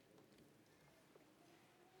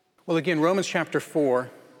Well, again, Romans chapter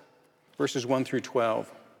 4, verses 1 through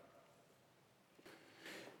 12.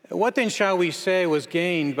 What then shall we say was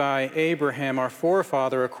gained by Abraham, our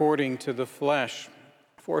forefather, according to the flesh?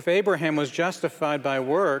 For if Abraham was justified by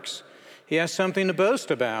works, he has something to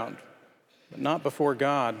boast about, but not before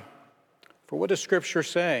God. For what does Scripture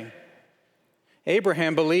say?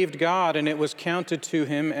 Abraham believed God, and it was counted to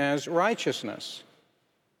him as righteousness.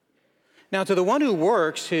 Now, to the one who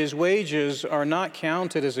works, his wages are not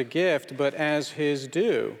counted as a gift, but as his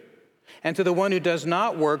due. And to the one who does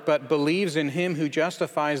not work, but believes in him who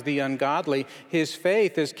justifies the ungodly, his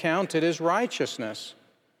faith is counted as righteousness.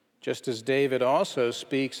 Just as David also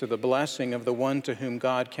speaks of the blessing of the one to whom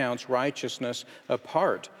God counts righteousness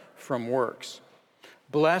apart from works.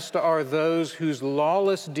 Blessed are those whose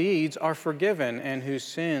lawless deeds are forgiven and whose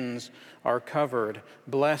sins are covered.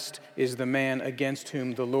 Blessed is the man against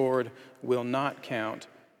whom the Lord will not count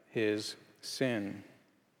his sin.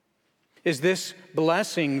 Is this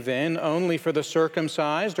blessing then only for the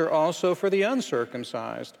circumcised or also for the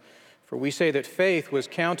uncircumcised? For we say that faith was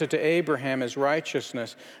counted to Abraham as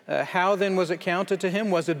righteousness. How then was it counted to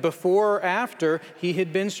him? Was it before or after he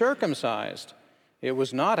had been circumcised? It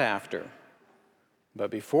was not after,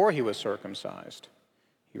 but before he was circumcised.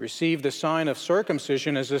 He received the sign of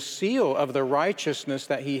circumcision as a seal of the righteousness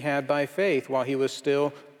that he had by faith while he was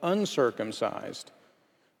still uncircumcised.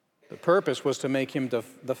 The purpose was to make him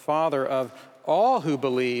the father of all who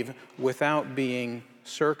believe without being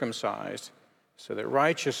circumcised, so that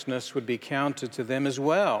righteousness would be counted to them as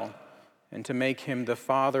well, and to make him the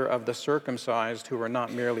father of the circumcised who are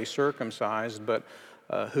not merely circumcised, but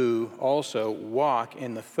who also walk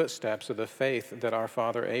in the footsteps of the faith that our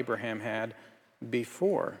father Abraham had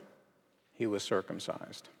before he was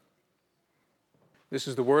circumcised. This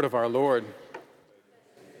is the word of our Lord.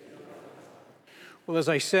 Well, as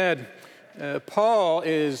I said, Paul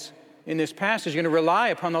is, in this passage, going to rely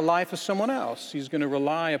upon the life of someone else. He's going to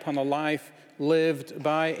rely upon the life lived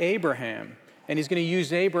by Abraham. And he's going to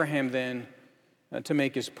use Abraham then to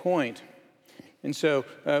make his point. And so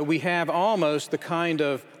we have almost the kind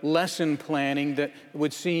of lesson planning that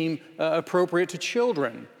would seem appropriate to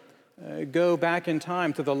children. Go back in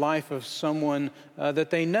time to the life of someone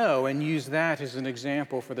that they know and use that as an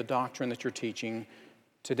example for the doctrine that you're teaching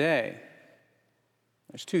today.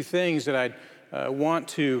 There's two things that I'd want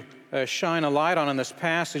to shine a light on in this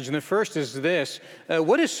passage. And the first is this.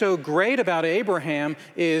 What is so great about Abraham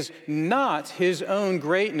is not his own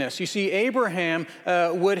greatness. You see, Abraham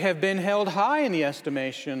would have been held high in the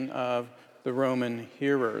estimation of the Roman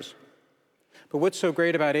hearers. But what's so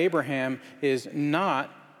great about Abraham is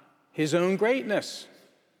not his own greatness.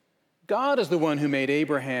 God is the one who made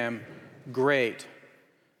Abraham great.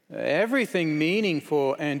 Everything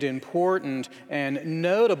meaningful and important and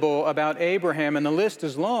notable about Abraham, and the list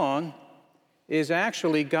is long, is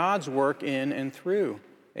actually God's work in and through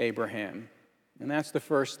Abraham. And that's the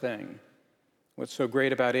first thing. What's so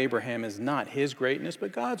great about Abraham is not his greatness,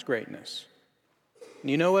 but God's greatness.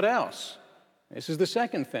 And you know what else? This is the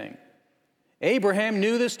second thing. Abraham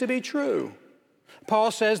knew this to be true.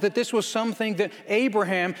 Paul says that this was something that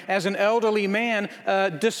Abraham, as an elderly man,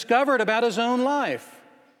 discovered about his own life.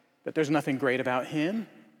 That there's nothing great about him,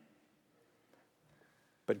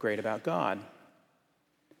 but great about God.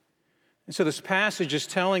 And so this passage is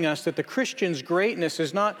telling us that the Christian's greatness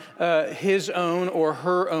is not his own or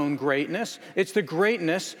her own greatness. It's the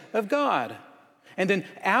greatness of God. And then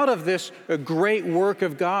out of this great work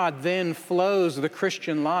of God then flows the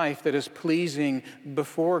Christian life that is pleasing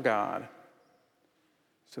before God.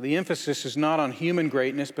 So the emphasis is not on human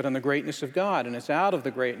greatness, but on the greatness of God. And it's out of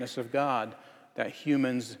the greatness of God that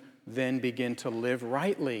humans then begin to live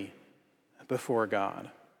rightly before God.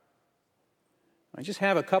 I just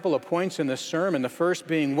have a couple of points in this sermon. The first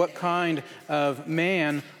being, what kind of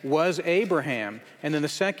man was Abraham? And then the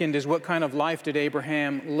second is, what kind of life did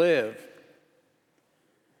Abraham live?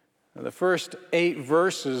 Now, the first 8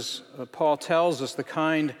 verses, Paul tells us the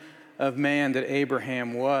kind of man that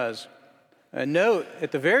Abraham was. Note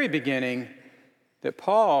at the very beginning that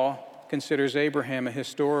Paul considers Abraham a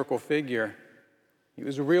historical figure. He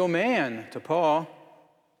was a real man to Paul.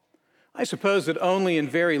 I suppose that only in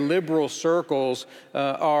very liberal circles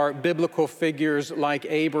are biblical figures like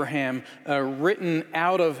Abraham written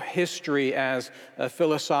out of history as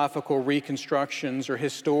philosophical reconstructions or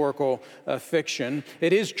historical fiction.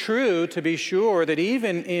 It is true, to be sure, that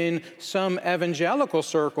even in some evangelical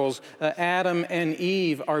circles, Adam and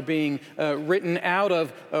Eve are being written out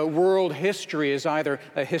of world history as either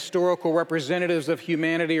historical representatives of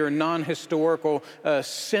humanity or non-historical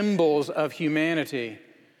symbols of humanity.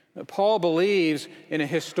 Paul believes in a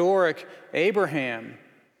historic Abraham.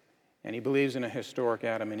 And he believes in a historic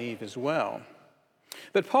Adam and Eve as well.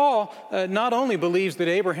 But Paul not only believes that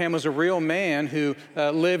Abraham was a real man who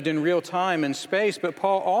lived in real time and space, but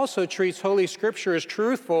Paul also treats Holy Scripture as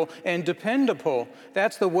truthful and dependable.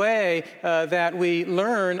 That's the way that we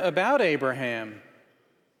learn about Abraham.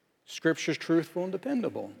 Scripture's truthful and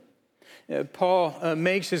dependable. Paul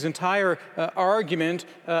makes his entire argument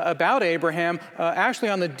about Abraham actually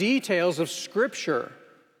on the details of Scripture.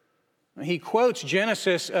 He quotes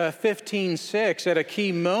Genesis 15:6 at a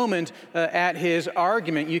key moment at his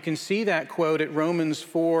argument. You can see that quote at Romans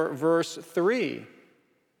 4, verse 3.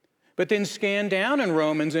 But then scan down in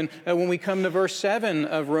Romans, and when we come to verse 7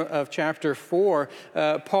 of chapter 4,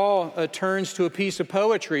 Paul turns to a piece of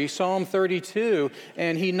poetry, Psalm 32,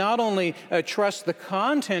 and he not only trusts the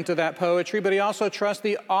content of that poetry, but he also trusts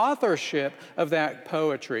the authorship of that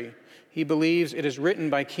poetry. He believes it is written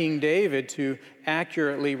by King David to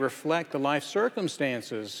accurately reflect the life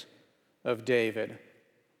circumstances of David.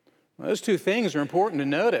 Well, those two things are important to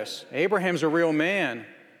notice. Abraham's a real man,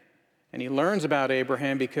 and he learns about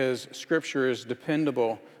Abraham because Scripture is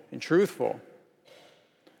dependable and truthful.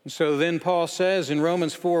 And so then Paul says in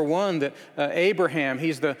Romans 4:1 that Abraham,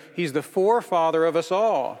 he's the forefather of us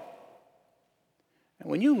all. And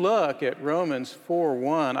when you look at Romans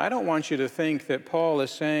 4:1, I don't want you to think that Paul is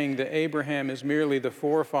saying that Abraham is merely the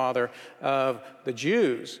forefather of the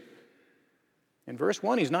Jews. In verse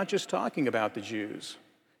 1, he's not just talking about the Jews.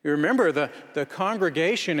 You remember the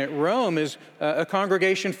congregation at Rome is a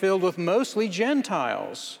congregation filled with mostly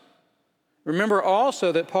Gentiles. Remember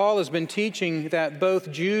also that Paul has been teaching that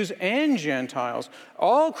both Jews and Gentiles,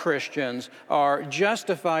 all Christians, are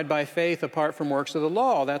justified by faith apart from works of the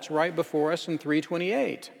law. That's right before us in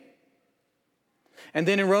 3:28. And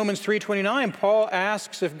then in Romans 3:29, Paul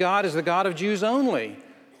asks if God is the God of Jews only.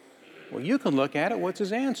 Well, you can look at it. What's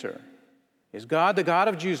his answer? Is God the God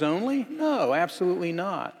of Jews only? No, absolutely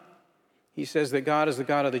not. He says that God is the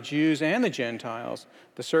God of the Jews and the Gentiles,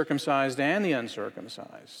 the circumcised and the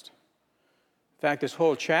uncircumcised. In fact, this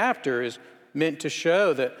whole chapter is meant to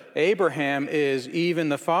show that Abraham is even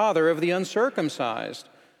the father of the uncircumcised.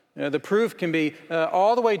 The proof can be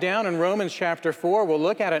all the way down in Romans chapter 4. We'll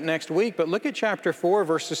look at it next week, but look at chapter 4,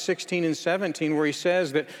 verses 16 and 17, where he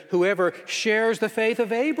says that whoever shares the faith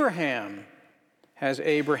of Abraham has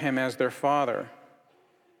Abraham as their father.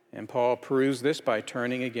 And Paul proves this by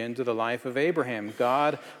turning again to the life of Abraham.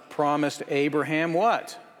 God promised Abraham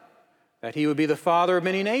what? That he would be the father of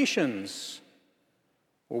many nations.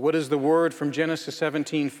 Well, what is the word from Genesis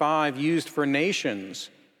 17:5 used for nations?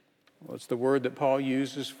 Well, it's the word that Paul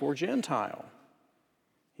uses for Gentile.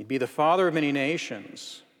 He'd be the father of many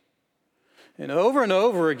nations. And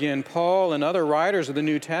over again, Paul and other writers of the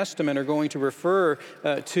New Testament are going to refer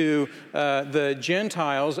to the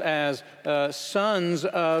Gentiles as sons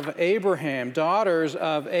of Abraham, daughters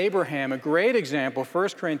of Abraham. A great example,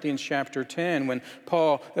 1 Corinthians chapter 10, when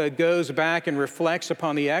Paul goes back and reflects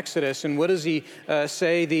upon the Exodus. And what does he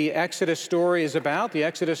say the Exodus story is about? The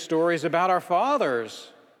Exodus story is about our fathers.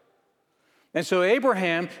 And so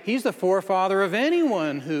Abraham, he's the forefather of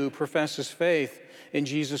anyone who professes faith in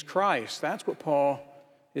Jesus Christ. That's what Paul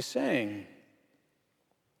is saying.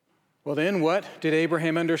 Well, then what did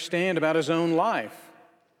Abraham understand about his own life?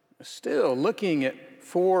 Still looking at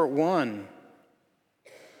 4:1.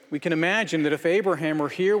 We can imagine that if Abraham were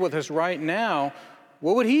here with us right now,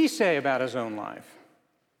 what would he say about his own life?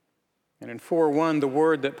 And in 4:1, the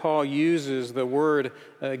word that Paul uses, the word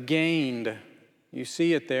gained, you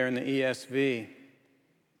see it there in the ESV.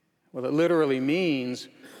 Well, it literally means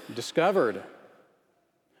discovered.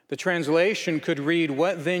 The translation could read,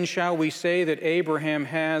 "What then shall we say that Abraham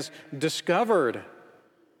has discovered?"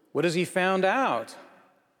 What has he found out?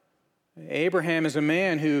 Abraham is a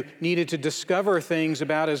man who needed to discover things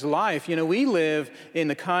about his life. You know, we live in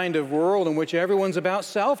the kind of world in which everyone's about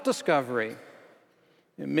self-discovery.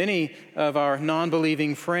 Many of our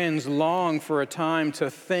non-believing friends long for a time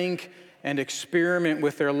to think and experiment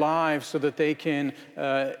with their lives so that they can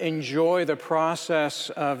enjoy the process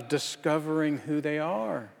of discovering who they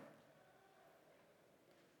are.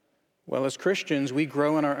 Well, as Christians, we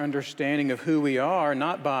grow in our understanding of who we are,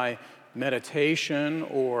 not by meditation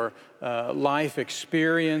or life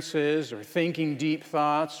experiences or thinking deep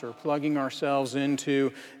thoughts or plugging ourselves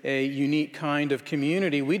into a unique kind of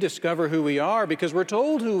community. We discover who we are because we're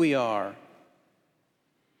told who we are.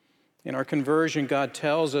 In our conversion, God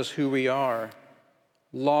tells us who we are,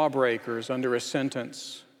 lawbreakers under a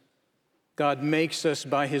sentence. God makes us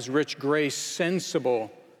by His rich grace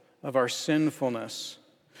sensible of our sinfulness.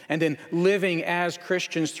 And then living as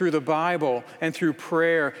Christians through the Bible and through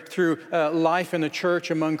prayer, through life in the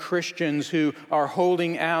church among Christians who are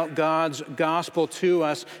holding out God's gospel to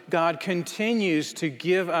us, God continues to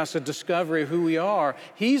give us a discovery of who we are.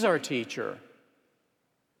 He's our teacher.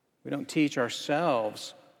 We don't teach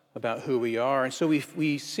ourselves about who we are. And so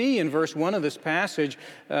we see in verse 1 of this passage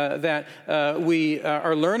that we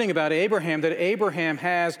are learning about Abraham, that Abraham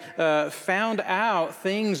has found out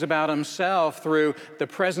things about himself through the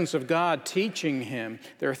presence of God teaching him.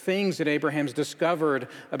 There are things that Abraham's discovered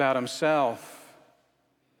about himself.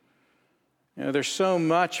 You know, there's so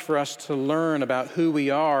much for us to learn about who we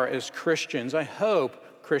are as Christians. I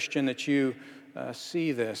hope, Christian, that you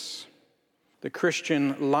see this. The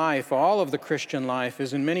Christian life, all of the Christian life,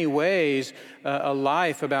 is in many ways a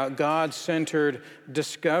life about God-centered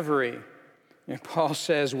discovery. And Paul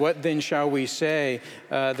says, "What then shall we say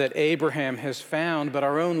that Abraham has found?" But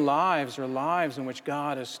our own lives are lives in which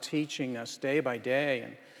God is teaching us day by day.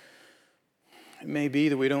 And it may be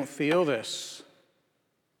that we don't feel this.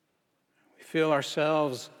 We feel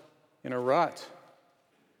ourselves in a rut.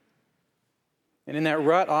 And in that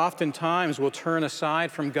rut, oftentimes, we'll turn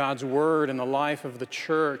aside from God's word and the life of the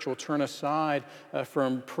church. We'll turn aside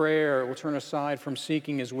from prayer. We'll turn aside from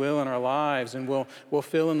seeking His will in our lives, and we'll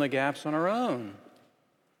fill in the gaps on our own.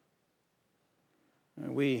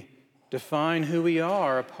 We define who we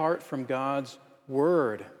are apart from God's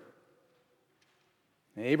word.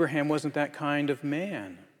 Abraham wasn't that kind of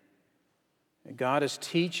man. God is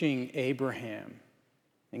teaching Abraham,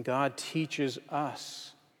 and God teaches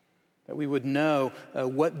us, that we would know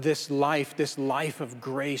what this life of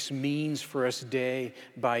grace means for us day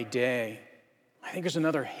by day. I think there's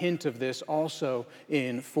another hint of this also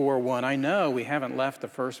in 4:1. I know we haven't left the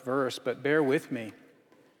first verse, but bear with me.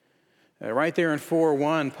 Right there in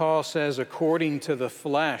 4:1, Paul says, according to the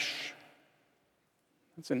flesh.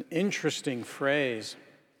 That's an interesting phrase.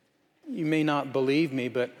 You may not believe me,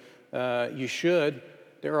 but you should.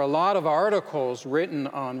 There are a lot of articles written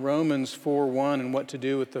on Romans 4:1 and what to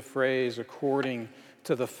do with the phrase according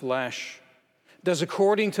to the flesh. Does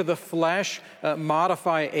according to the flesh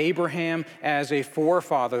modify Abraham as a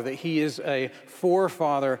forefather, that he is a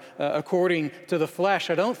forefather according to the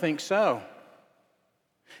flesh? I don't think so.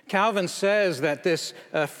 Calvin says that this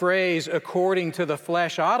phrase according to the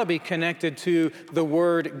flesh ought to be connected to the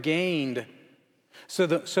word gained. So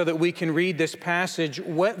that we can read this passage,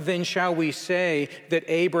 what then shall we say that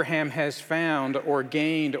Abraham has found or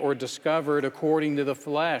gained or discovered according to the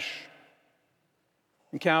flesh?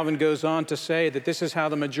 And Calvin goes on to say that this is how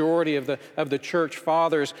the majority of the church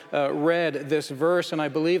fathers read this verse, and I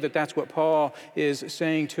believe that that's what Paul is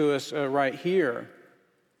saying to us right here.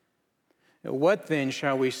 What then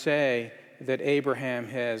shall we say that Abraham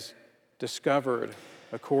has discovered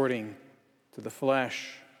according to the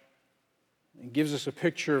flesh? It gives us a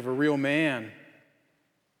picture of a real man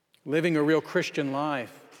living a real Christian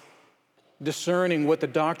life, discerning what the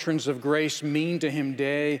doctrines of grace mean to him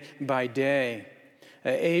day by day.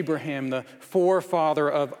 Abraham, the forefather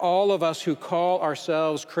of all of us who call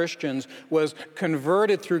ourselves Christians, was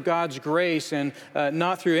converted through God's grace and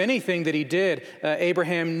not through anything that he did.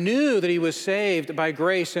 Abraham knew that he was saved by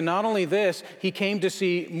grace, and not only this, he came to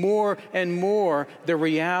see more and more the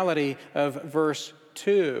reality of verse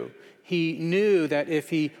 2. He knew that if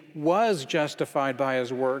he was justified by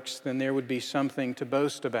his works, then there would be something to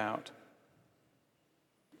boast about.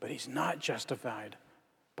 But he's not justified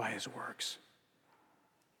by his works.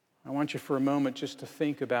 I want you for a moment just to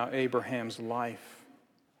think about Abraham's life.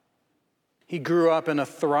 He grew up in a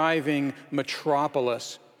thriving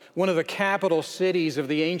metropolis, one of the capital cities of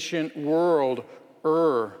the ancient world,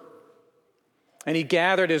 Ur. And he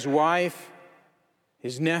gathered his wife,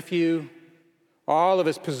 his nephew, all of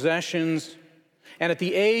his possessions. And at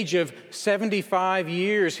the age of 75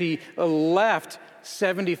 years, he left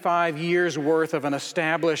 75 years worth of an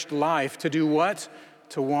established life to do what?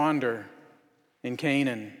 To wander in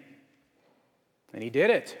Canaan. And he did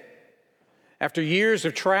it. After years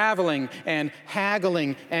of traveling and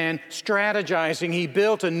haggling and strategizing, he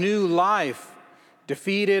built a new life,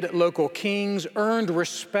 defeated local kings, earned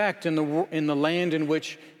respect in the land in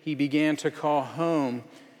which he began to call home,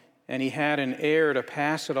 and he had an heir to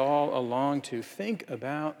pass it all along to. Think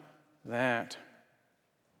about that.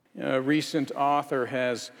 A recent author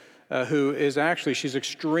she's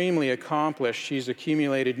extremely accomplished. She's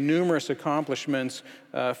accumulated numerous accomplishments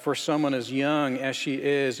for someone as young as she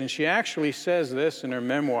is. And she actually says this in her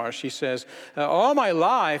memoir. She says, all my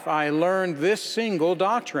life I learned this single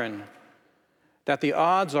doctrine, that the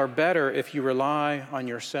odds are better if you rely on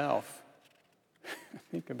yourself.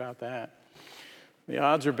 Think about that. The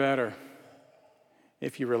odds are better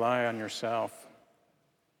if you rely on yourself.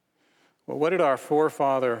 Well, what did our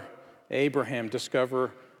forefather Abraham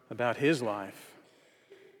discover about his life?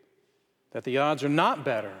 That the odds are not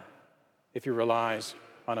better if he relies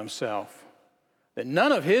on himself. That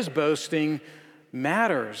none of his boasting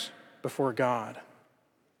matters before God.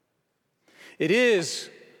 It is,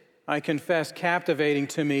 I confess, captivating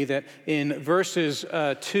to me that in verses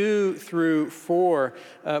 2 through 4,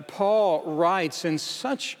 Paul writes in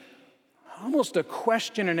such almost a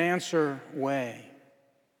question and answer way.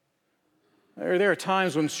 There are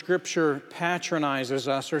times when Scripture patronizes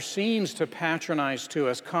us or seems to patronize to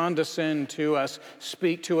us, condescend to us,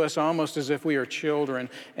 speak to us almost as if we are children.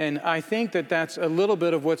 And I think that that's a little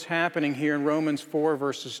bit of what's happening here in Romans 4,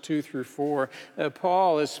 verses 2 through 4.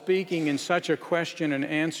 Paul is speaking in such a question and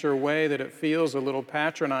answer way that it feels a little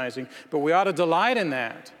patronizing, but we ought to delight in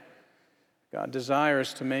that. God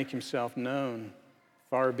desires to make himself known.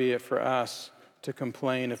 Far be it for us to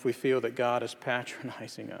complain if we feel that God is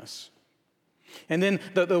patronizing us. And then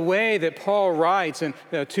the way that Paul writes in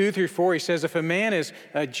 2 through 4, he says, if a man is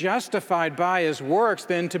justified by his works,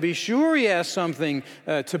 then to be sure he has something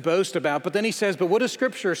to boast about. But then he says, but what does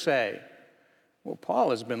Scripture say? Well,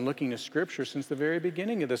 Paul has been looking to Scripture since the very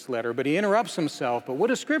beginning of this letter, but he interrupts himself. But what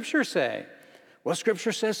does Scripture say? Well,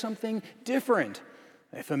 Scripture says something different.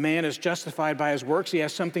 If a man is justified by his works, he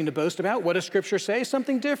has something to boast about. What does Scripture say?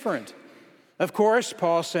 Something different. Of course,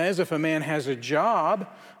 Paul says if a man has a job,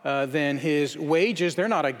 then his wages, they're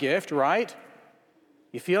not a gift, right?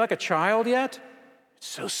 You feel like a child yet? It's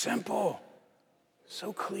so simple,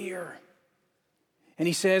 so clear. And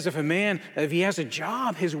he says if he has a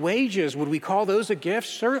job, his wages, would we call those a gift?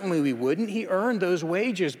 Certainly we wouldn't. He earned those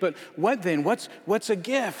wages. But what then? What's a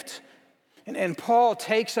gift? And Paul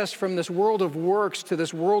takes us from this world of works to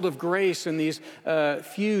this world of grace in these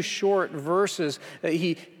few short verses.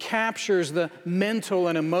 He captures the mental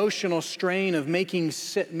and emotional strain of making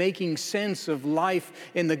sense of life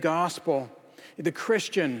in the gospel. The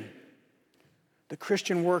Christian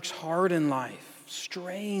works hard in life,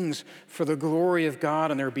 strains for the glory of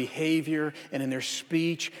God in their behavior and in their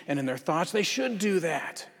speech and in their thoughts. They should do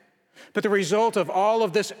that. But the result of all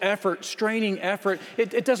of this effort, straining effort,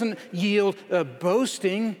 it doesn't yield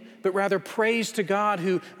boasting, but rather praise to God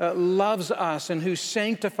who loves us and who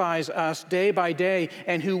sanctifies us day by day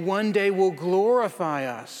and who one day will glorify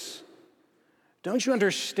us. Don't you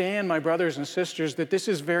understand, my brothers and sisters, that this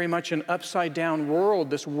is very much an upside-down world,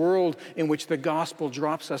 this world in which the gospel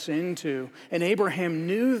drops us into? And Abraham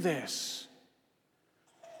knew this.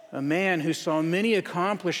 A man who saw many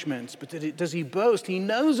accomplishments, but does he boast? He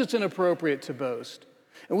knows it's inappropriate to boast.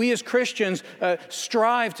 And we as Christians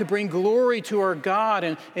strive to bring glory to our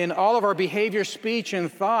God in all of our behavior, speech,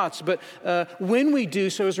 and thoughts. But when we do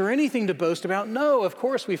so, is there anything to boast about? No, of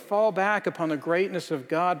course, we fall back upon the greatness of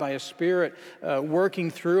God by His Spirit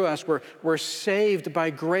working through us. We're saved by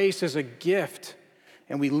grace as a gift.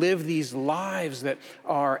 And we live these lives that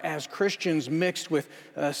are, as Christians, mixed with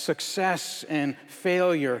success and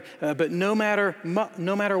failure. But no matter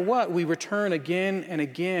what, we return again and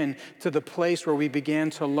again to the place where we began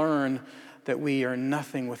to learn that we are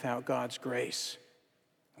nothing without God's grace.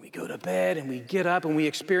 We go to bed and we get up and we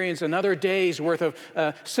experience another day's worth of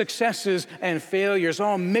successes and failures,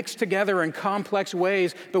 all mixed together in complex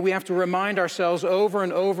ways. But we have to remind ourselves over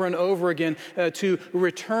and over and over again to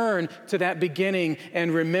return to that beginning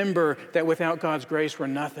and remember that without God's grace, we're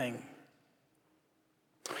nothing.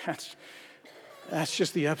 That's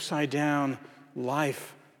just the upside down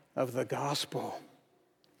life of the gospel.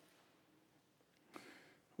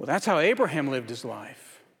 Well, that's how Abraham lived his life.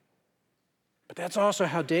 But that's also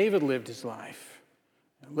how David lived his life.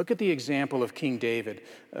 Look at the example of King David.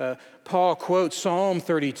 Paul quotes Psalm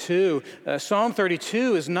 32. Psalm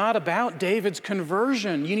 32 is not about David's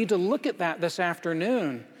conversion. You need to look at that this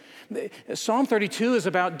afternoon. Psalm 32 is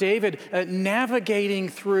about David navigating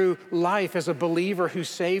through life as a believer who's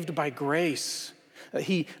saved by grace.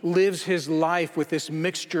 He lives his life with this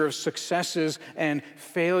mixture of successes and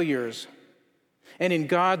failures. And in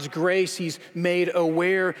God's grace, he's made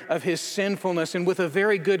aware of his sinfulness. And with a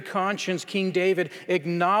very good conscience, King David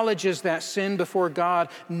acknowledges that sin before God,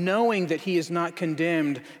 knowing that he is not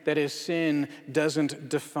condemned, that his sin doesn't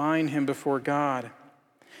define him before God.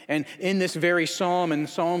 And in this very psalm, in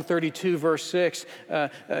Psalm 32, verse 6,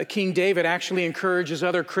 King David actually encourages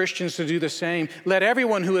other Christians to do the same. Let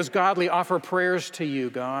everyone who is godly offer prayers to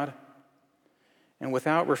you, God. And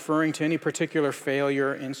without referring to any particular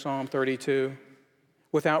failure in Psalm 32,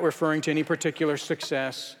 without referring to any particular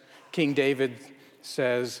success, King David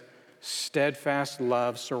says, steadfast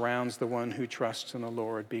love surrounds the one who trusts in the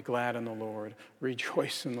Lord. Be glad in the Lord.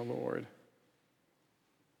 Rejoice in the Lord.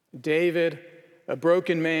 David, a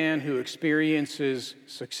broken man who experiences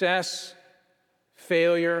success,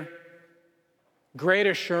 failure, great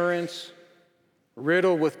assurance,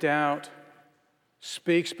 riddled with doubt,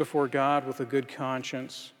 speaks before God with a good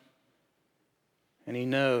conscience, and he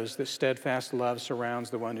knows that steadfast love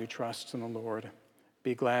surrounds the one who trusts in the Lord.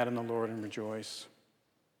 Be glad in the Lord and rejoice.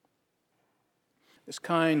 This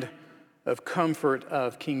kind of comfort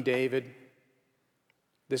of King David,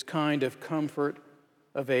 this kind of comfort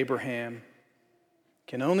of Abraham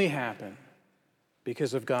can only happen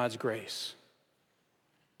because of God's grace.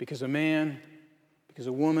 Because a man, because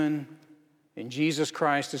a woman in Jesus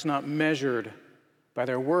Christ is not measured by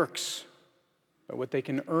their works, by what they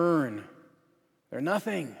can earn. They're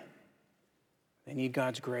nothing. They need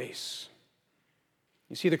God's grace.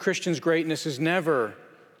 You see, the Christian's greatness is never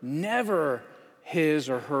his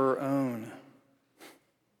or her own.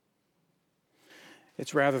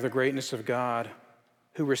 It's rather the greatness of God,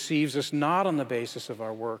 who receives us not on the basis of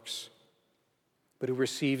our works, but who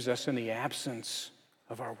receives us in the absence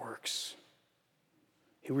of our works.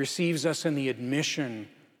 He receives us in the admission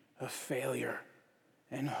of failure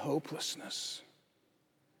and hopelessness.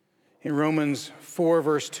 In Romans 4,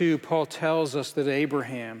 verse 2, Paul tells us that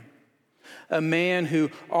Abraham, a man who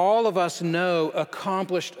all of us know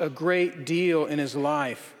accomplished a great deal in his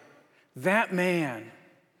life, that man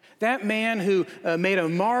who made a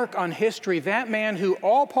mark on history, that man who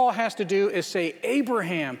all Paul has to do is say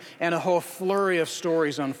Abraham, and a whole flurry of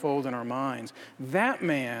stories unfold in our minds. That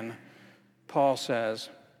man, Paul says,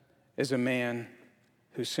 is a man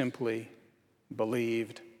who simply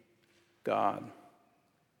believed God.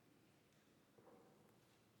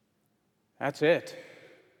 That's it.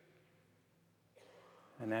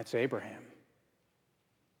 And that's Abraham.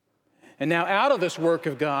 And now out of this work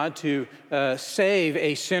of God to save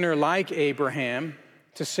a sinner like Abraham,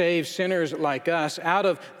 to save sinners like us, out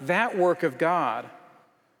of that work of God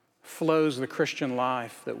flows the Christian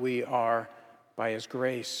life that we are, by his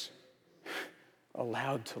grace,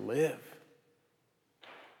 allowed to live.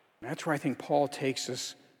 That's where I think Paul takes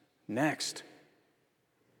us next.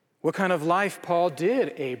 What kind of life, Paul,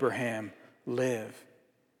 did Abraham live?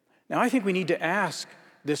 Now, I think we need to ask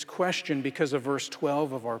this question because of verse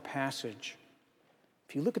 12 of our passage.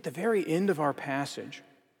 If you look at the very end of our passage,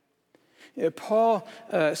 Paul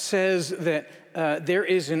says that there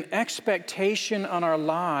is an expectation on our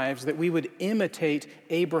lives that we would imitate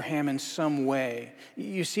Abraham in some way.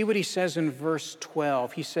 You see what he says in verse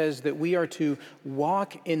 12. He says that we are to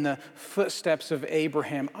walk in the footsteps of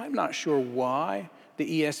Abraham. I'm not sure why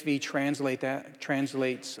the ESV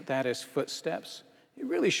translates that as footsteps. It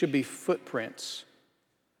really should be footprints.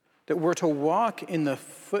 That we're to walk in the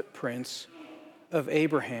footprints of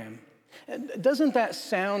Abraham. And doesn't that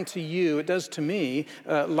sound to you, it does to me,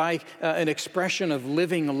 like an expression of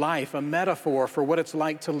living life, a metaphor for what it's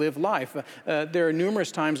like to live life? There are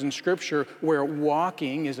numerous times in Scripture where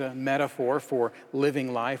walking is a metaphor for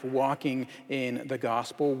living life, walking in the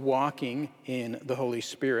gospel, walking in the Holy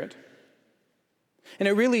Spirit. And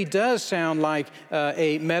it really does sound like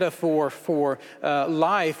a metaphor for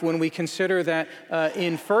life when we consider that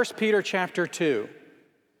in 1 Peter chapter 2,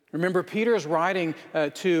 remember, Peter is writing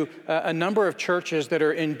to a number of churches that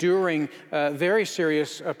are enduring very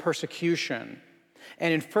serious persecution.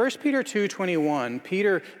 And in 1 Peter 2:21,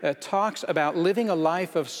 Peter talks about living a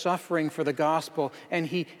life of suffering for the gospel, and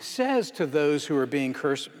he says to those who are being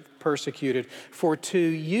persecuted, for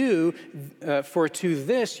to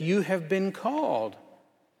this you have been called.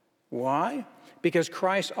 Why? Because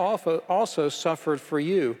Christ also suffered for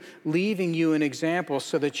you, leaving you an example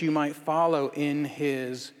so that you might follow in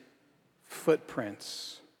his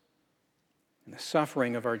footprints. And the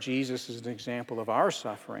suffering of our Jesus is an example of our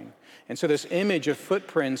suffering. And so this image of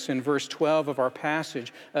footprints in verse 12 of our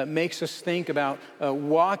passage makes us think about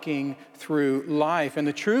walking through life. And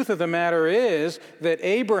the truth of the matter is that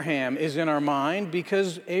Abraham is in our mind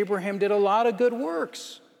because Abraham did a lot of good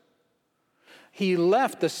works. He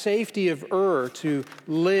left the safety of Ur to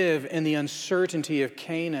live in the uncertainty of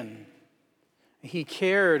Canaan. He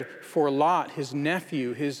cared for Lot, his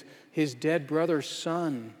nephew, his dead brother's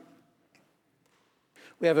son.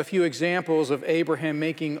 We have a few examples of Abraham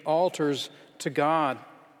making altars to God.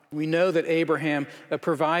 We know that Abraham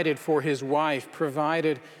provided for his wife,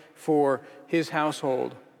 provided for his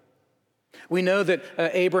household. We know that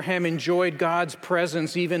Abraham enjoyed God's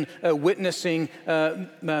presence, even witnessing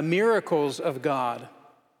miracles of God.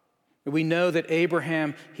 We know that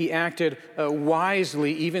Abraham, he acted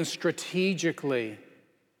wisely, even strategically.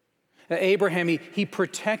 Abraham, he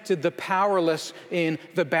protected the powerless in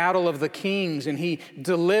the battle of the kings, and he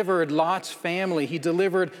delivered Lot's family. He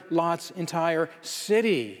delivered Lot's entire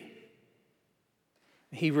city.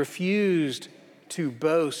 He refused to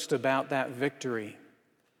boast about that victory.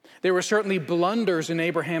 There were certainly blunders in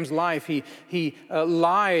Abraham's life. He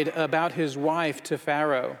lied about his wife to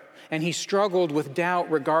Pharaoh, and he struggled with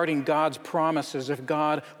doubt regarding God's promises, if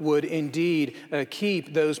God would indeed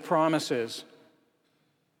keep those promises.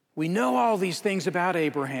 We know all these things about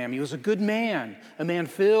Abraham. He was a good man, a man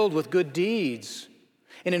filled with good deeds.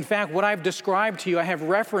 And in fact, what I've described to you, I have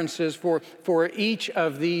references for each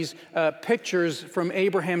of these pictures from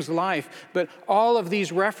Abraham's life. But all of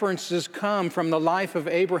these references come from the life of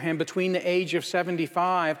Abraham between the age of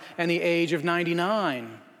 75 and the age of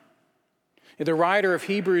 99. The writer of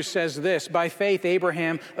Hebrews says this: by faith,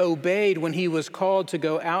 Abraham obeyed when he was called to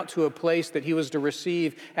go out to a place that he was to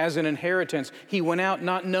receive as an inheritance. He went out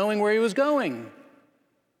not knowing where he was going.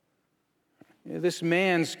 This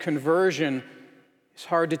man's conversion is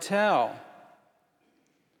hard to tell,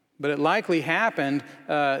 but it likely happened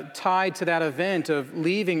tied to that event of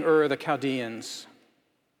leaving Ur the Chaldeans,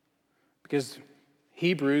 because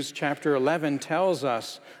Hebrews chapter 11 tells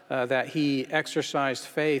us that he exercised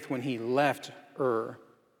faith when he left Ur.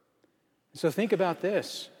 So think about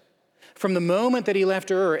this. From the moment that he left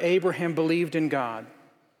Ur, Abraham believed in God.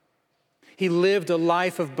 He lived a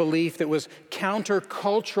life of belief that was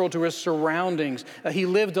countercultural to his surroundings. He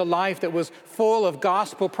lived a life that was full of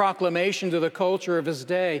gospel proclamation to the culture of his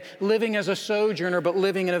day, living as a sojourner, but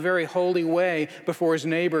living in a very holy way before his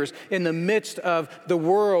neighbors. In the midst of the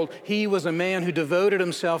world, he was a man who devoted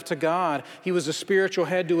himself to God. He was a spiritual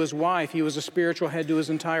head to his wife. He was a spiritual head to his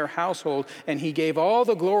entire household, and he gave all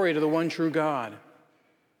the glory to the one true God.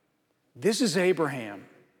 This is Abraham.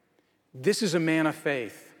 This is a man of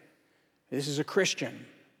faith. This is a Christian.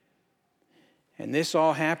 And this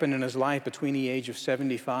all happened in his life between the age of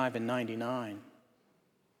 75 and 99.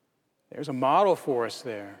 There's a model for us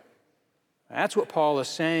there. That's what Paul is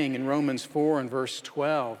saying in Romans 4 and verse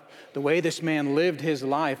 12. The way this man lived his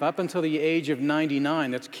life up until the age of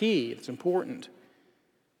 99, that's key, it's important.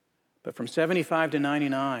 But from 75 to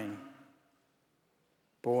 99,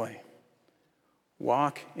 boy,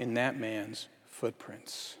 walk in that man's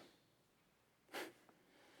footprints.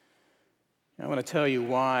 I want to tell you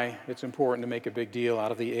why it's important to make a big deal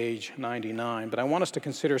out of the age 99, but I want us to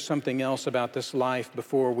consider something else about this life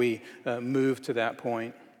before we move to that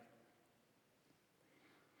point.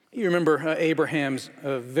 You remember Abraham's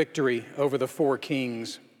victory over the four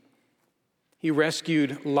kings. He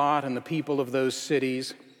rescued Lot and the people of those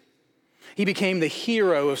cities. He became the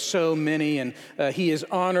hero of so many, and he is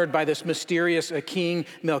honored by this mysterious king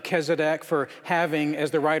Melchizedek for having,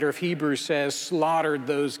 as the writer of Hebrews says, slaughtered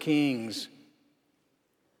those kings.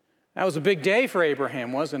 That was a big day for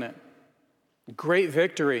Abraham, wasn't it? Great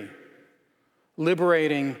victory,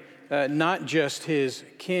 liberating not just his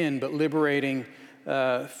kin, but liberating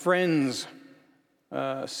friends,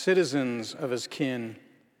 citizens of his kin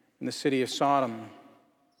in the city of Sodom.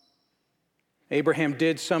 Abraham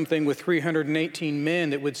did something with 318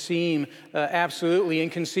 men that would seem absolutely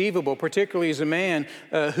inconceivable, particularly as a man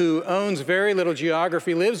who owns very little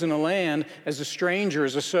geography, lives in a land as a stranger,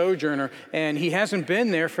 as a sojourner, and he hasn't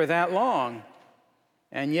been there for that long.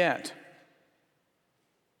 And yet,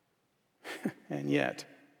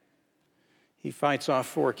 he fights off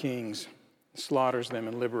four kings, slaughters them,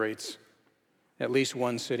 and liberates at least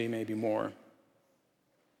one city, maybe more.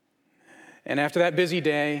 And after that busy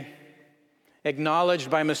day,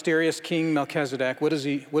 acknowledged by mysterious King Melchizedek, what does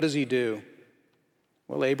he do?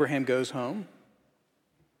 Well, Abraham goes home.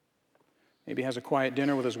 Maybe has a quiet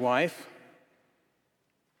dinner with his wife.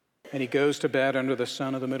 And he goes to bed under the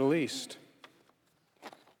sun of the Middle East.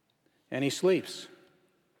 And he sleeps.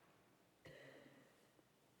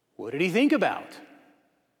 What did he think about?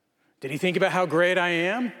 Did he think about how great I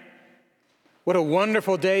am? What a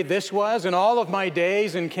wonderful day this was. In all of my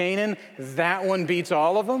days in Canaan, that one beats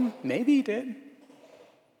all of them? Maybe he did.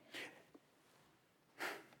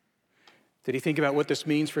 Did he think about what this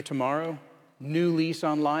means for tomorrow? New lease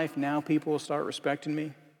on life, now people will start respecting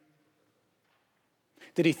me.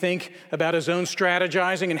 Did he think about his own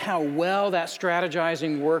strategizing and how well that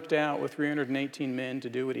strategizing worked out with 318 men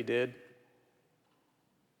to do what he did?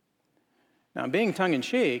 Now, I'm being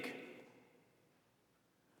tongue-in-cheek,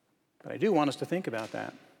 but I do want us to think about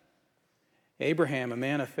that. Abraham, a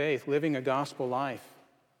man of faith, living a gospel life,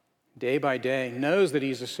 day by day, knows that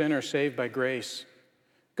he's a sinner saved by grace.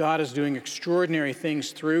 God is doing extraordinary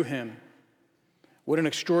things through him. What an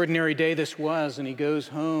extraordinary day this was, and he goes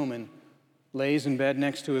home and lays in bed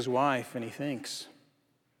next to his wife, and he thinks,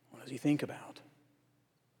 what What does he think about?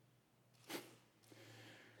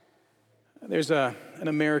 There's an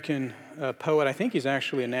American poet, I think he's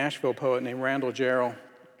actually a Nashville poet, named Randall Jarrell.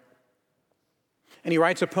 And he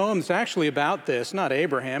writes a poem that's actually about this, not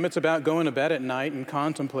Abraham. It's about going to bed at night and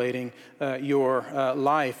contemplating your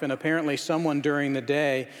life. And apparently someone during the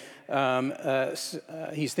day,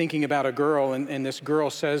 he's thinking about a girl, and this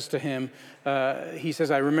girl says to him, he says,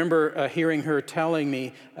 I remember hearing her telling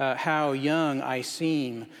me how young I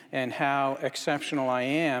seem and how exceptional I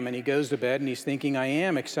am. And he goes to bed and he's thinking, I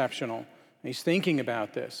am exceptional. He's thinking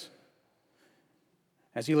about this.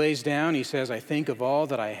 As he lays down, he says, I think of all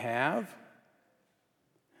that I have.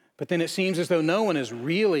 But then it seems as though no one is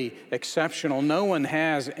really exceptional. No one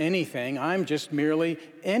has anything. I'm just merely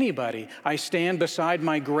anybody. I stand beside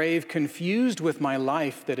my grave, confused with my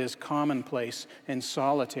life that is commonplace and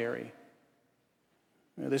solitary.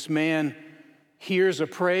 This man hears a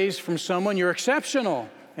praise from someone, you're exceptional.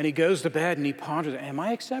 And he goes to bed and he ponders, am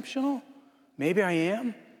I exceptional? Maybe I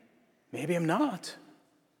am. Maybe I'm not.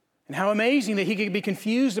 And how amazing that he could be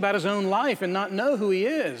confused about his own life and not know who he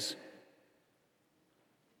is.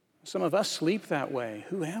 Some of us sleep that way.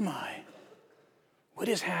 Who am I? What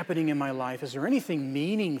is happening in my life? Is there anything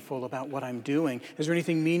meaningful about what I'm doing? Is there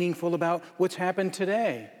anything meaningful about what's happened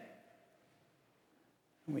today?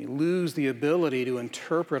 We lose the ability to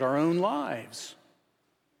interpret our own lives.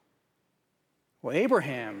 Well,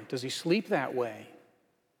 Abraham, does he sleep that way?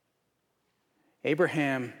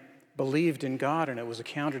 Abraham believed in God, and it was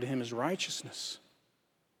accounted to him as righteousness.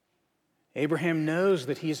 Abraham knows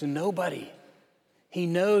that he is a nobody. He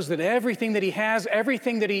knows that everything that he has,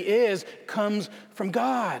 everything that he is, comes from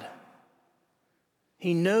God.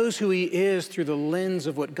 He knows who he is through the lens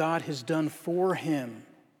of what God has done for him.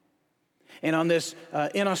 And on this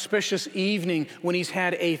inauspicious evening, when he's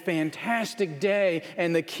had a fantastic day,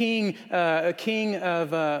 and the king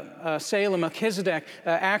of Salem, Melchizedek,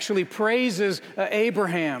 actually praises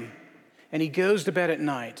Abraham, and he goes to bed at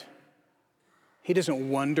night, he doesn't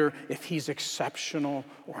wonder if he's exceptional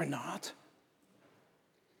or not.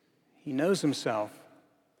 He knows himself.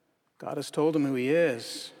 God has told him who he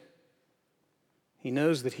is. He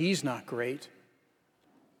knows that he's not great,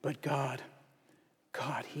 but God,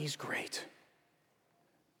 he's great.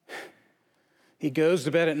 He goes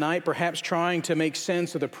to bed at night, perhaps trying to make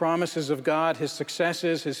sense of the promises of God, his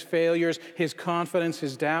successes, his failures, his confidence,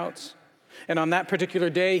 his doubts. And on that particular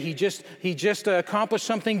day, he just accomplished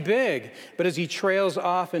something big. But as he trails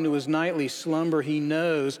off into his nightly slumber, he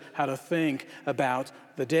knows how to think about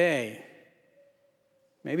the day.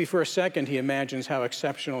 Maybe for a second he imagines how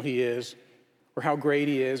exceptional he is, or how great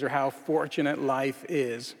he is, or how fortunate life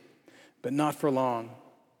is. But not for long.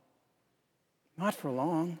 Not for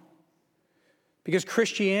long. Because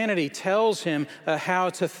Christianity tells him how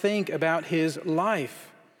to think about his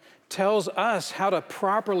life. Tells us how to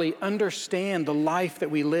properly understand the life that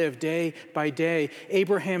we live day by day.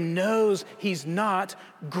 Abraham knows he's not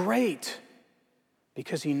great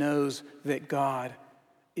because he knows that God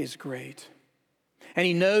is great. And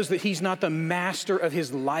he knows that he's not the master of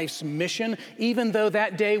his life's mission, even though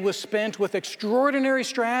that day was spent with extraordinary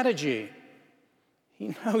strategy.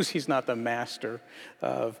 He knows he's not the master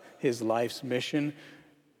of his life's mission.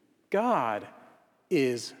 God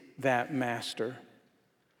is that master.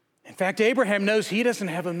 In fact, Abraham knows he doesn't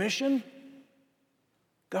have a mission.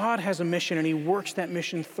 God has a mission, and he works that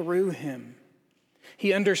mission through him.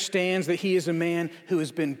 He understands that he is a man who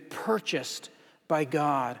has been purchased by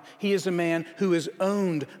God. He is a man who is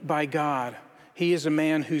owned by God. He is a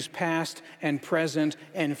man whose past and present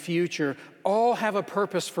and future all have a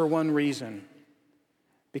purpose for one reason.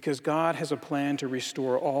 Because God has a plan to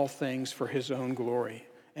restore all things for his own glory,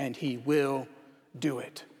 and he will do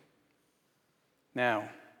it. Now,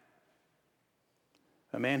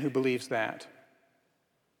 a man who believes that,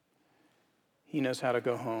 he knows how to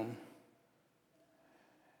go home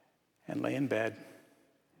and lay in bed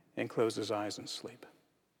and close his eyes and sleep.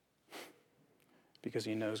 Because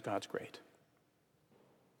he knows God's great.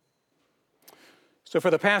 So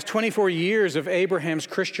for the past 24 years of Abraham's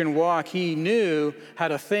Christian walk, he knew how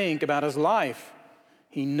to think about his life.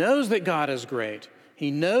 He knows that God is great. He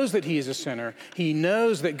knows that he is a sinner. He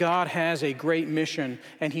knows that God has a great mission,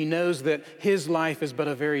 and he knows that his life is but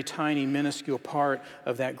a very tiny, minuscule part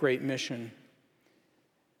of that great mission.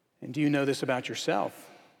 And do you know this about yourself?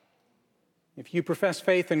 If you profess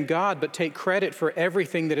faith in God but take credit for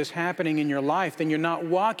everything that is happening in your life, then you're not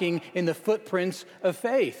walking in the footprints of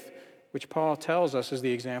faith, which Paul tells us is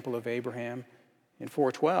the example of Abraham in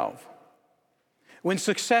 4:12. When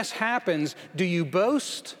success happens, do you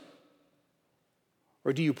boast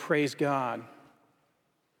or do you praise God?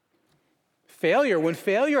 When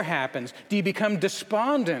failure happens, do you become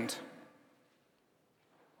despondent?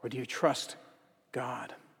 Or do you trust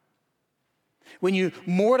God? When you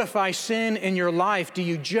mortify sin in your life, do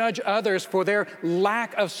you judge others for their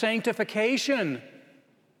lack of sanctification?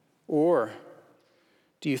 Or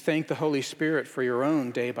do you thank the Holy Spirit for your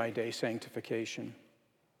own day-by-day sanctification?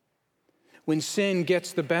 When sin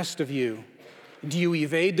gets the best of you, do you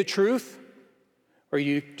evade the truth? Or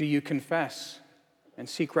do you confess and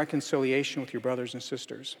seek reconciliation with your brothers and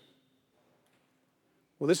sisters?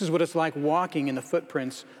 Well, this is what it's like walking in the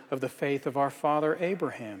footprints of the faith of our father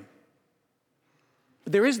Abraham.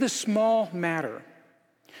 But there is this small matter.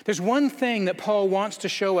 There's one thing that Paul wants to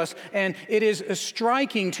show us, and it is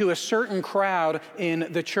striking to a certain crowd in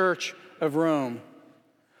the church of Rome.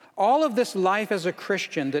 All of this life as a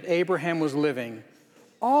Christian that Abraham was living,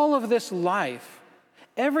 all of this life,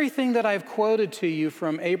 everything that I've quoted to you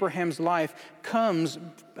from Abraham's life comes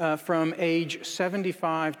from age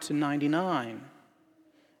 75 to 99.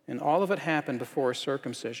 And all of it happened before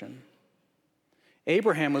circumcision.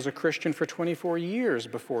 Abraham was a Christian for 24 years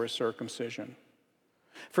before his circumcision.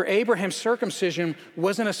 For Abraham, circumcision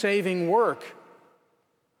wasn't a saving work.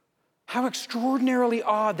 How extraordinarily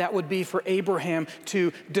odd that would be for Abraham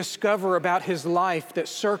to discover about his life that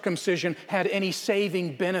circumcision had any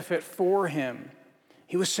saving benefit for him.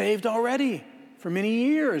 He was saved already for many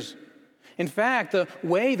years. In fact, the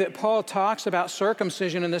way that Paul talks about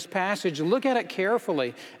circumcision in this passage, look at it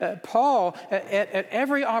carefully. Paul, at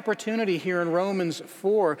every opportunity here in Romans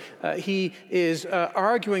 4, he is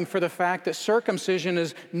arguing for the fact that circumcision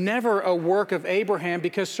is never a work of Abraham,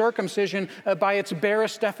 because circumcision, by its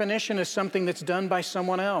barest definition, is something that's done by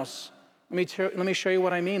someone else. Let me show you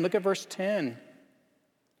what I mean. Look at verse 10.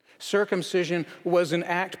 Circumcision was an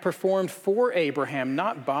act performed for Abraham,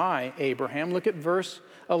 not by Abraham. Look at verse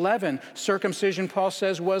 11. Circumcision, Paul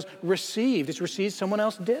says, was received. It's received, someone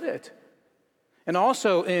else did it. And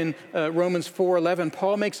also in Romans 4:11,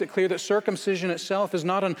 Paul makes it clear that circumcision itself is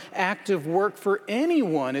not an active work for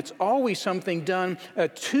anyone. It's always something done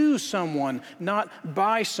to someone, not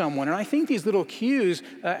by someone. And I think these little cues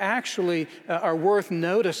actually are worth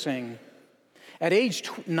noticing. At age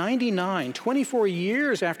 99, 24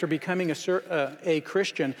 years after becoming a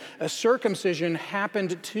Christian, a circumcision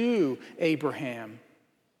happened to Abraham.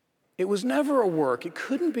 It was never a work. It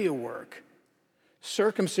couldn't be a work.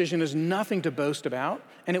 Circumcision is nothing to boast about,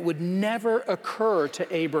 and it would never occur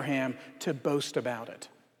to Abraham to boast about it.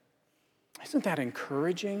 Isn't that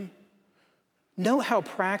encouraging? Know how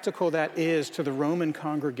practical that is to the Roman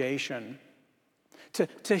congregation.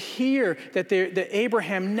 To hear that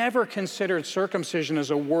Abraham never considered circumcision as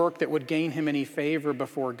a work that would gain him any favor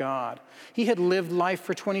before God. He had lived life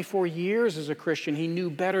for 24 years as a Christian. He knew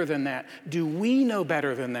better than that. Do we know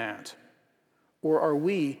better than that? Or are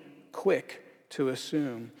we quick to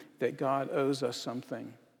assume that God owes us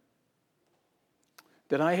something?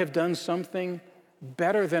 That I have done something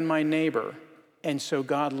better than my neighbor, and so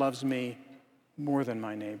God loves me more than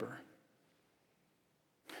my neighbor.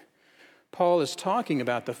 Paul is talking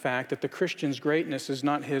about the fact that the Christian's greatness is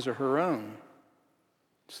not his or her own.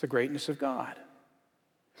 It's the greatness of God.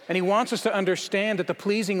 And he wants us to understand that the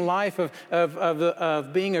pleasing life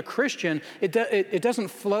of being a Christian, it doesn't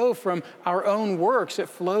flow from our own works. It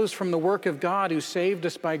flows from the work of God who saved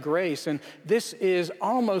us by grace. And this is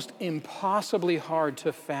almost impossibly hard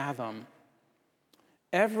to fathom.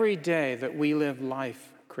 Every day that we live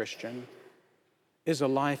life, Christian, is a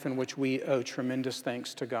life in which we owe tremendous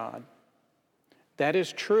thanks to God. That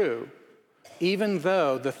is true, even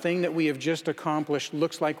though the thing that we have just accomplished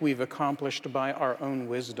looks like we've accomplished by our own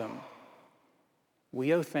wisdom.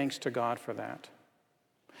 We owe thanks to God for that.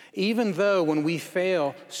 Even though when we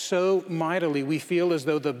fail so mightily, we feel as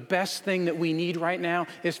though the best thing that we need right now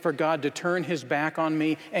is for God to turn his back on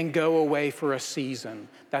me and go away for a season.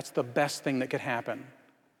 That's the best thing that could happen.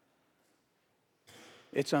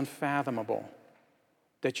 It's unfathomable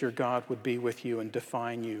that your God would be with you and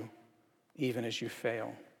define you even as you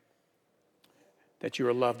fail. That you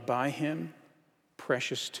are loved by him,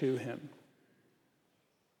 precious to him.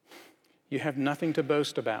 You have nothing to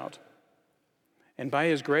boast about. And by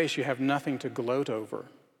his grace, you have nothing to gloat over.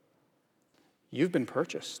 You've been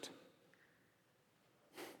purchased.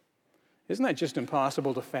 Isn't that just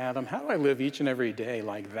impossible to fathom? How do I live each and every day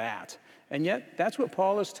like that? And yet, that's what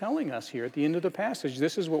Paul is telling us here at the end of the passage.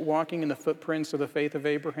 This is what walking in the footprints of the faith of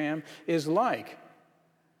Abraham is like.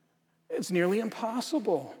 It's nearly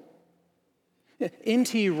impossible.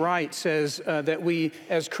 N.T. Wright says that we,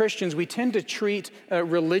 as Christians, we tend to treat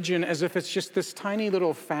religion as if it's just this tiny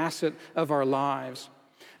little facet of our lives.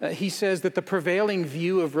 He says that the prevailing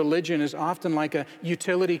view of religion is often like a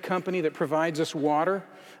utility company that provides us water.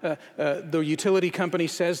 The utility company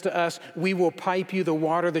says to us, we will pipe you the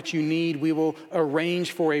water that you need. We will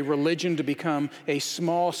arrange for a religion to become a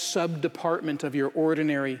small sub-department of your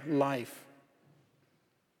ordinary life.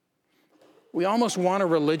 We almost want a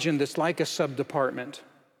religion that's like a sub-department.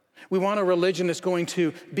 We want a religion that's going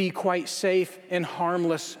to be quite safe and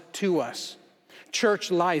harmless to us.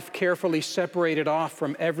 Church life carefully separated off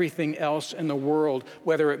from everything else in the world,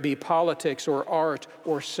 whether it be politics or art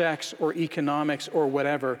or sex or economics or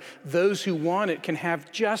whatever. Those who want it can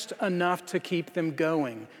have just enough to keep them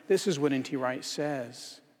going. This is what N.T. Wright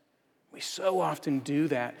says. We so often do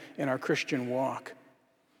that in our Christian walk.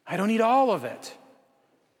 I don't need all of it,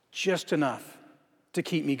 just enough to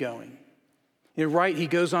keep me going. In Wright, he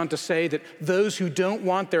goes on to say that those who don't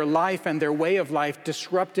want their life and their way of life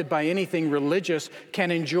disrupted by anything religious can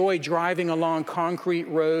enjoy driving along concrete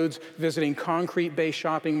roads, visiting concrete-based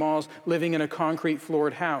shopping malls, living in a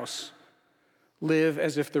concrete-floored house. Live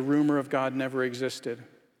as if the rumor of God never existed.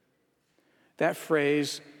 That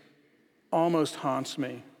phrase almost haunts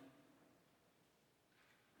me.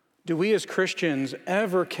 Do we as Christians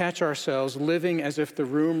ever catch ourselves living as if the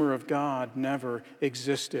rumor of God never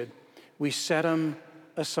existed? We set them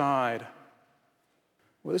aside.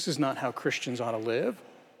 Well, this is not how Christians ought to live.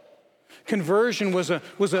 Conversion was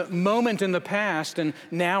a moment in the past, and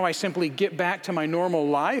now I simply get back to my normal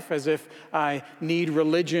life as if I need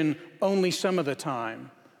religion only some of the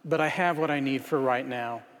time, but I have what I need for right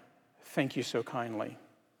now. Thank you so kindly.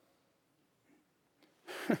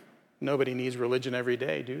 Nobody needs religion every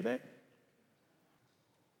day, do they?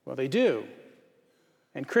 Well, they do.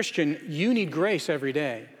 And Christian, you need grace every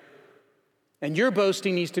day. And your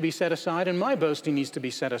boasting needs to be set aside, and my boasting needs to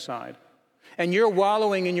be set aside. And your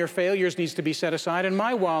wallowing in your failures needs to be set aside, and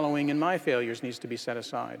my wallowing in my failures needs to be set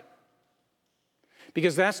aside.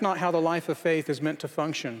 Because that's not how the life of faith is meant to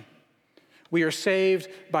function. We are saved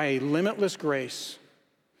by a limitless grace.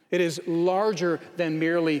 It is larger than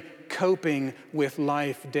merely coping with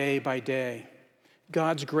life day by day.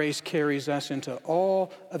 God's grace carries us into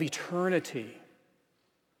all of eternity,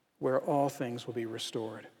 where all things will be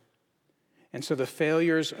restored. And so the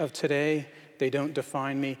failures of today, they don't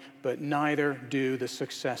define me, but neither do the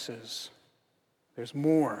successes. There's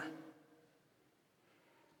more.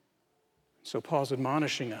 So Paul's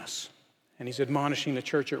admonishing us, and he's admonishing the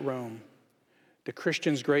church at Rome. The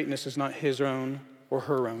Christian's greatness is not his own or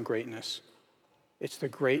her own greatness. It's the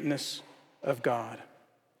greatness of God.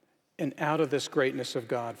 And out of this greatness of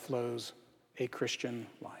God flows a Christian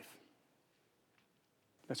life.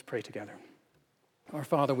 Let's pray together. Our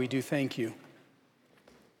Father, we do thank you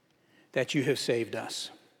that you have saved us.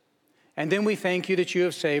 And then we thank you that you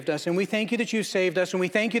have saved us, and we thank you that you've saved us, and we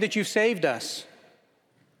thank you that you've saved us.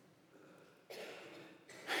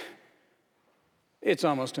 It's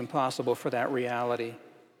almost impossible for that reality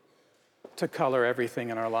to color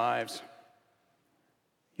everything in our lives.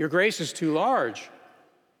 Your grace is too large.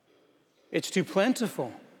 It's too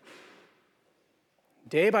plentiful.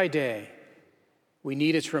 Day by day, we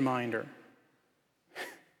need its reminder.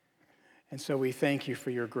 And so we thank you for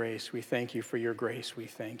your grace. We thank you for your grace. We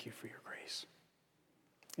thank you for your grace.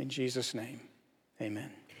 In Jesus' name,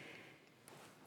 amen.